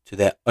them to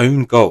their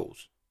own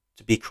goals,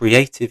 to be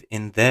creative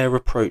in their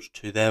approach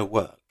to their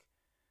work,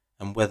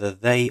 and whether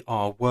they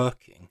are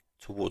working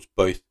towards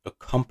both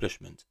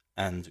accomplishment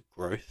and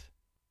growth.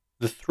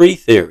 The three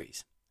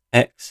theories,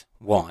 X,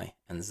 Y,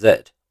 and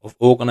Z, of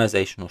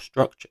organizational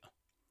structure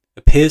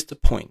appears to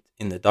point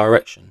in the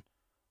direction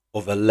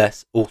of a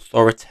less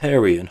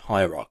authoritarian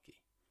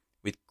hierarchy,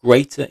 with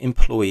greater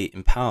employee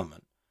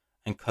empowerment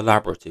and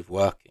collaborative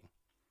working,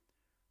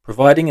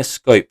 providing a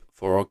scope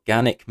for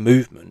organic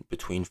movement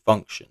between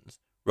functions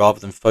rather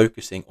than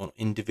focusing on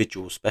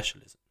individual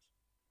specialisms.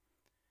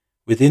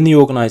 Within the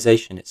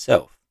organization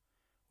itself,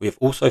 we have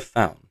also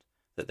found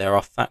that there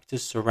are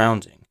factors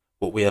surrounding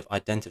what we have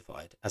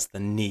identified as the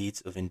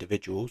needs of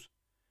individuals,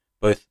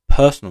 both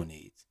personal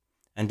needs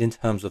and in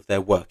terms of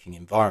their working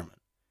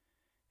environment.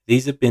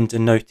 These have been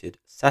denoted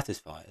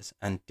satisfiers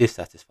and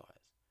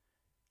dissatisfiers.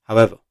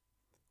 However,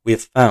 we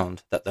have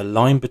found that the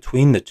line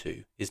between the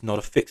two is not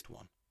a fixed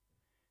one.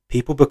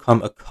 People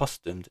become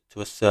accustomed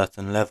to a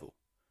certain level,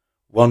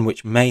 one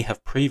which may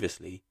have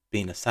previously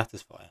been a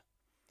satisfier,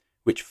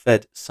 which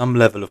fed some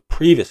level of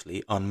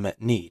previously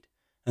unmet need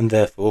and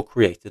therefore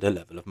created a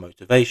level of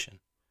motivation.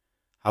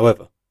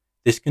 However,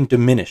 this can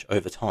diminish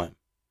over time.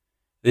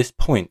 This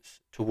points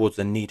towards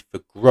a need for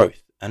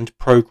growth and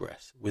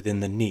progress within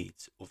the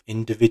needs of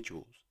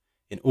individuals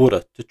in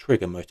order to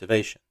trigger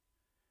motivation.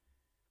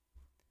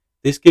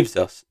 This gives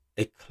us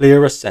a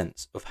clearer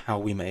sense of how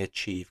we may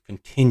achieve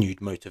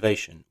continued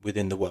motivation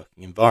within the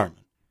working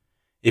environment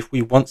if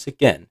we once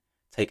again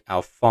take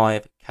our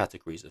 5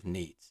 categories of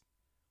needs.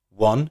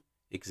 1.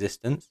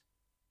 Existence.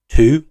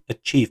 2.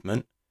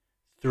 Achievement.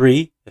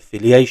 3.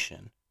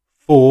 Affiliation.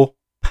 4.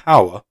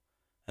 power,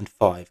 and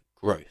 5,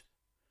 growth.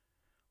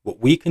 What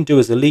we can do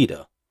as a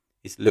leader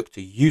is look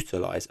to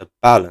utilize a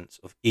balance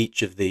of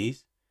each of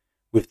these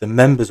with the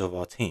members of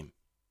our team.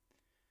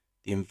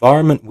 The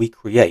environment we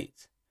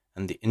create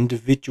and the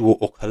individual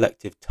or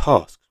collective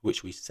tasks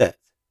which we set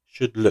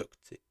should look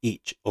to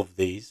each of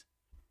these.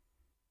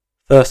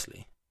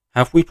 Firstly,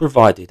 have we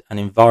provided an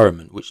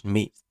environment which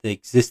meets the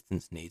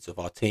existence needs of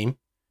our team?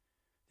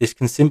 This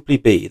can simply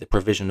be the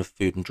provision of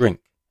food and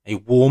drink, a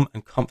warm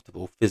and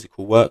comfortable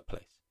physical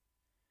workplace.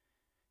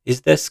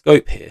 Is there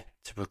scope here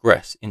to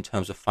progress in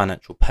terms of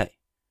financial pay?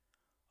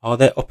 Are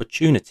there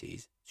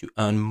opportunities to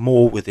earn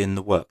more within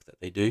the work that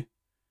they do?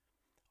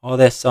 Are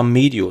there some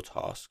medial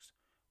tasks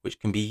which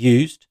can be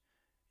used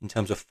in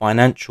terms of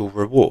financial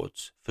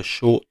rewards for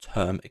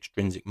short-term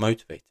extrinsic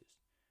motivators,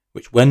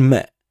 which when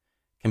met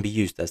can be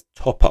used as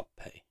top-up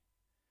pay?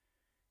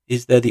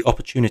 Is there the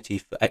opportunity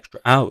for extra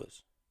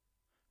hours?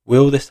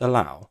 Will this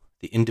allow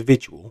the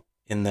individual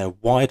in their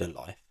wider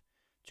life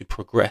to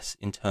progress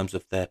in terms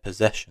of their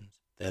possessions,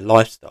 their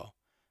lifestyle,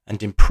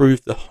 and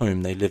improve the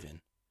home they live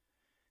in?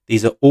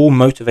 These are all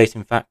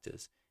motivating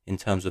factors in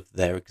terms of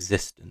their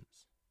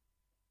existence.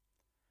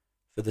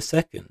 For the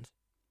second,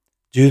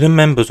 do the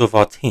members of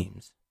our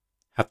teams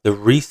have the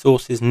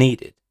resources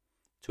needed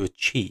to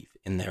achieve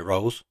in their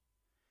roles?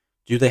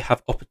 Do they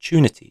have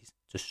opportunities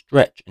to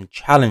stretch and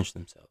challenge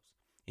themselves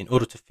in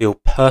order to feel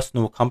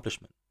personal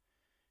accomplishment?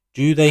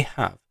 Do they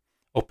have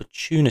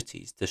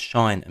opportunities to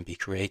shine and be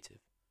creative?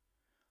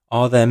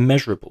 Are there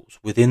measurables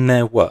within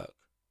their work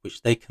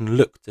which they can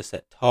look to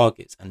set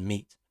targets and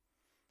meet?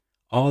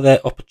 Are there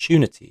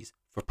opportunities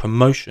for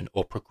promotion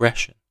or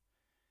progression?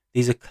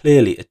 These are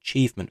clearly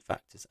achievement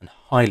factors and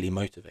highly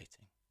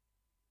motivating.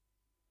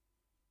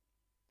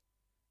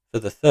 For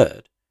the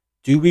third,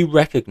 do we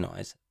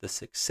recognize the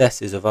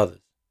successes of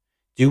others?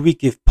 Do we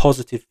give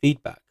positive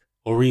feedback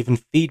or even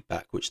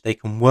feedback which they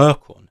can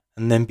work on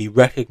and then be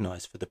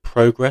recognized for the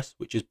progress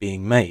which is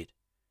being made?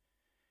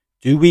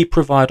 Do we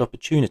provide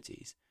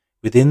opportunities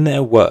within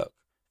their work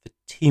for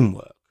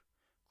teamwork,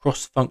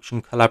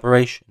 cross-function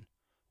collaboration,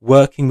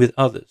 working with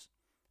others,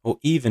 or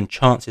even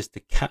chances to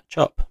catch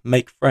up,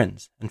 make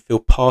friends, and feel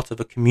part of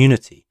a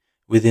community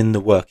within the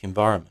work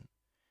environment?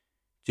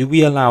 Do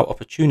we allow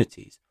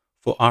opportunities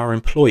for our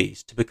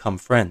employees to become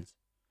friends?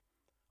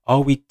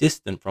 Are we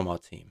distant from our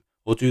team,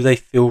 or do they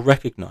feel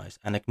recognized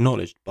and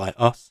acknowledged by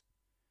us?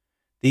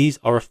 These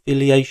are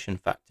affiliation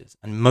factors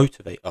and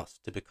motivate us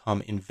to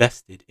become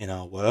invested in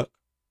our work.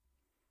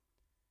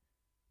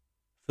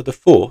 For the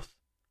fourth,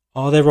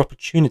 are there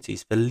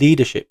opportunities for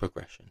leadership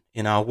progression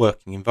in our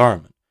working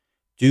environment?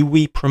 Do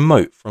we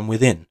promote from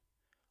within?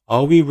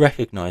 Are we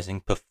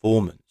recognizing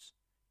performance?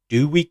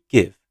 Do we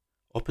give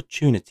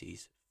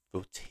opportunities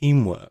for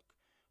teamwork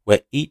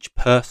where each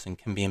person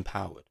can be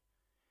empowered?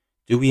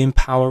 Do we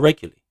empower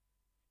regularly?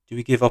 Do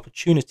we give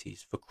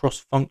opportunities for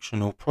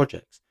cross-functional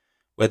projects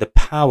where the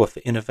power for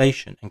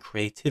innovation and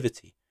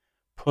creativity,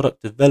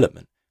 product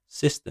development,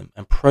 system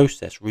and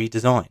process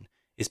redesign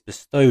is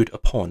bestowed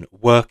upon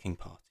working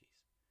parties?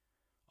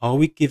 Are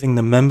we giving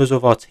the members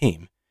of our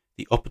team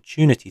the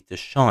opportunity to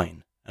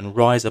shine and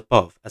rise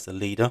above as a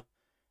leader,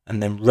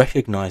 and then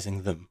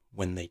recognizing them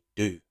when they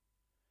do?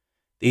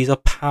 These are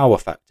power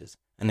factors,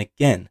 and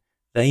again,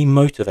 they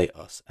motivate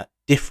us at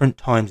different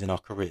times in our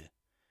career,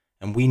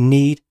 and we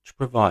need to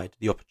provide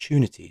the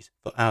opportunities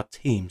for our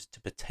teams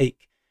to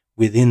partake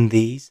within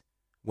these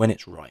when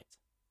it's right.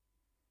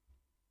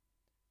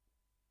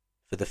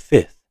 For the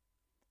fifth,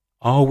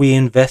 are we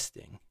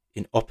investing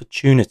in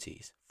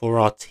opportunities for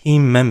our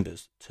team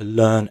members to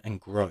learn and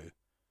grow?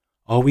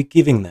 Are we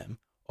giving them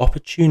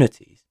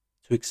opportunities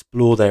to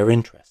explore their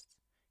interests,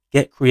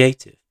 get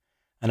creative,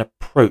 and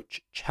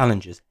approach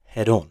challenges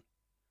head on?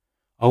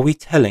 Are we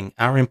telling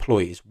our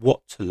employees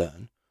what to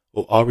learn,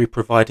 or are we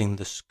providing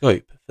the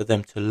scope for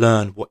them to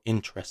learn what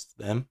interests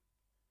them?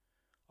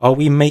 Are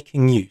we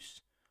making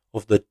use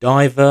of the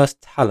diverse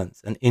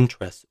talents and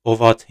interests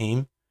of our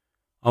team?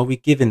 Are we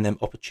giving them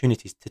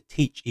opportunities to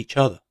teach each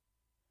other?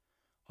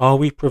 Are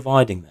we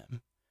providing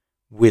them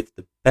with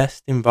the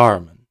best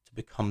environment to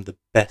become the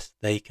best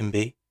they can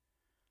be?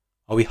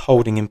 Are we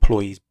holding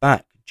employees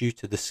back due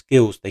to the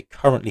skills they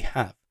currently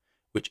have,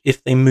 which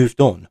if they moved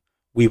on,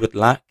 we would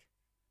lack?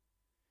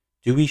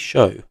 Do we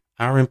show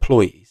our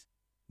employees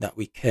that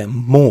we care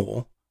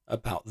more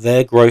about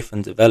their growth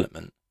and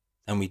development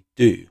than we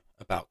do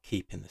about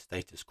keeping the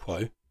status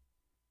quo?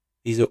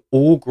 These are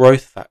all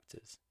growth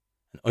factors,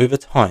 and over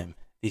time,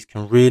 these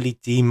can really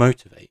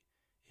demotivate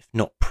if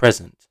not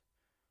present,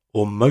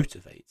 or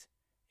motivate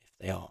if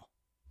they are.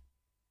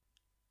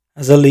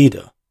 As a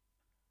leader,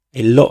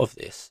 a lot of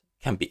this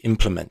can be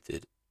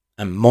implemented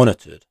and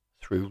monitored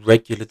through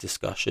regular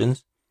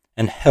discussions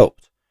and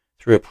helped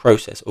through a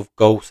process of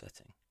goal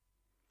setting.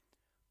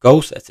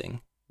 Goal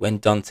setting, when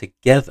done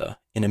together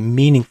in a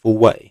meaningful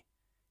way,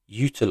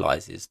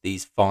 utilizes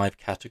these 5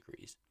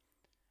 categories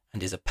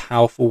and is a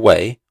powerful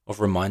way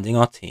of reminding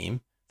our team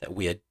that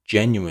we are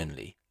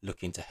genuinely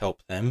looking to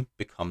help them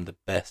become the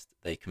best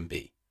they can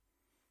be.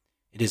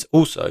 It is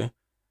also,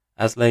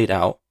 as laid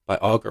out by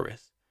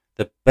Argyris,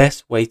 the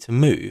best way to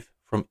move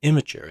from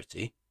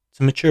immaturity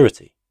to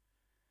maturity.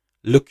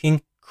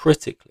 Looking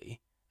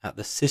critically at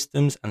the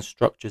systems and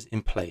structures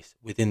in place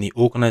within the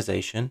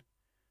organization,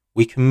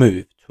 we can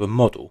move to a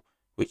model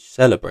which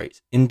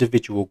celebrates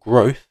individual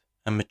growth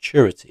and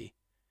maturity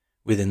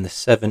within the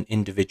 7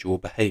 individual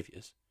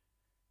behaviors,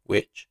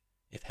 which,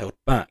 if held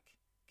back,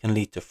 can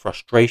lead to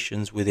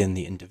frustrations within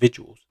the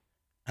individuals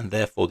and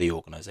therefore the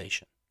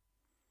organization.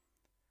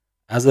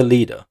 As a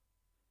leader,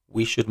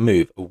 we should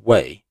move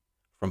away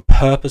from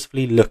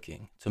purposefully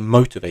looking to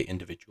motivate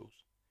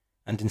individuals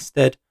and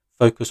instead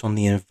focus on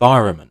the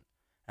environment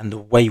and the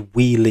way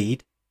we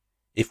lead.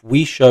 If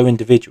we show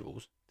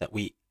individuals that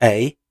we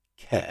A,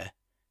 care,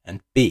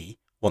 and B,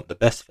 want the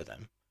best for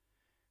them,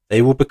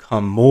 they will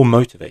become more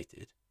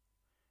motivated,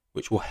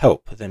 which will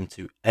help them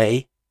to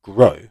A,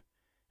 grow,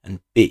 and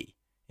B,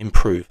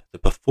 improve the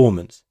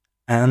performance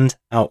and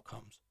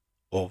outcomes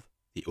of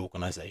the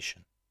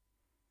organization.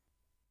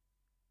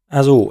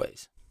 As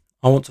always,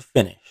 I want to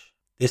finish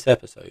this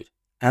episode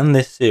and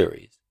this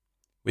series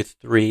with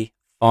 3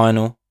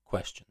 final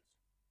questions.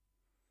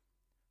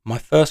 My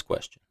first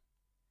question: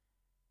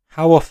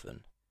 how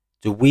often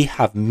do we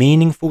have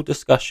meaningful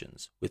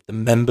discussions with the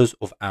members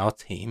of our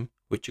team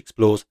which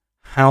explores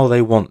how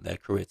they want their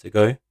career to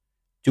go?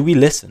 Do we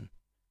listen?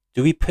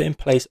 Do we put in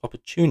place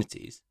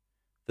opportunities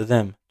for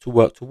them to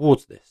work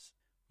towards this?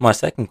 My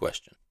second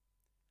question: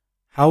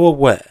 how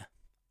aware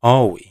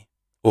are we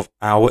of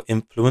our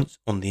influence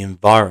on the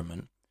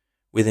environment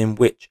within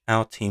which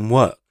our team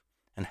work,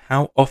 and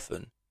how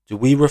often do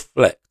we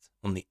reflect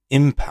on the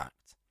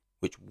impact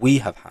which we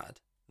have had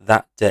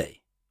that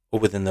day or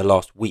within the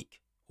last week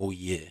or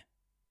year?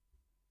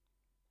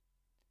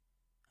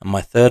 And my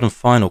third and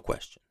final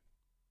question: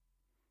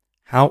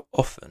 how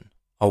often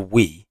are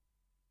we,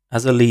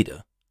 as a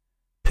leader,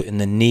 putting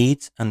the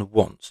needs and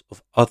wants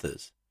of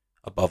others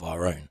above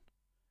our own?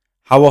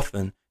 How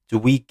often do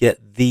we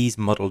get these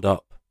muddled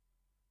up?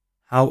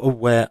 How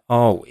aware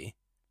are we,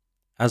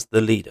 as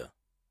the leader,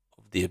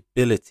 of the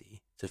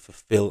ability to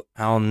fulfill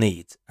our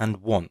needs and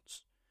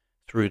wants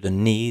through the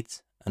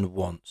needs and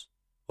wants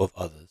of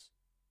others?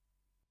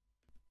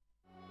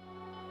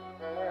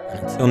 And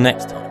until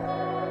next time,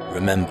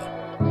 remember,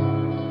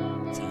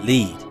 to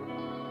lead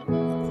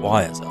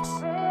requires us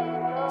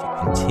to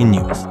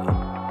continuously learn.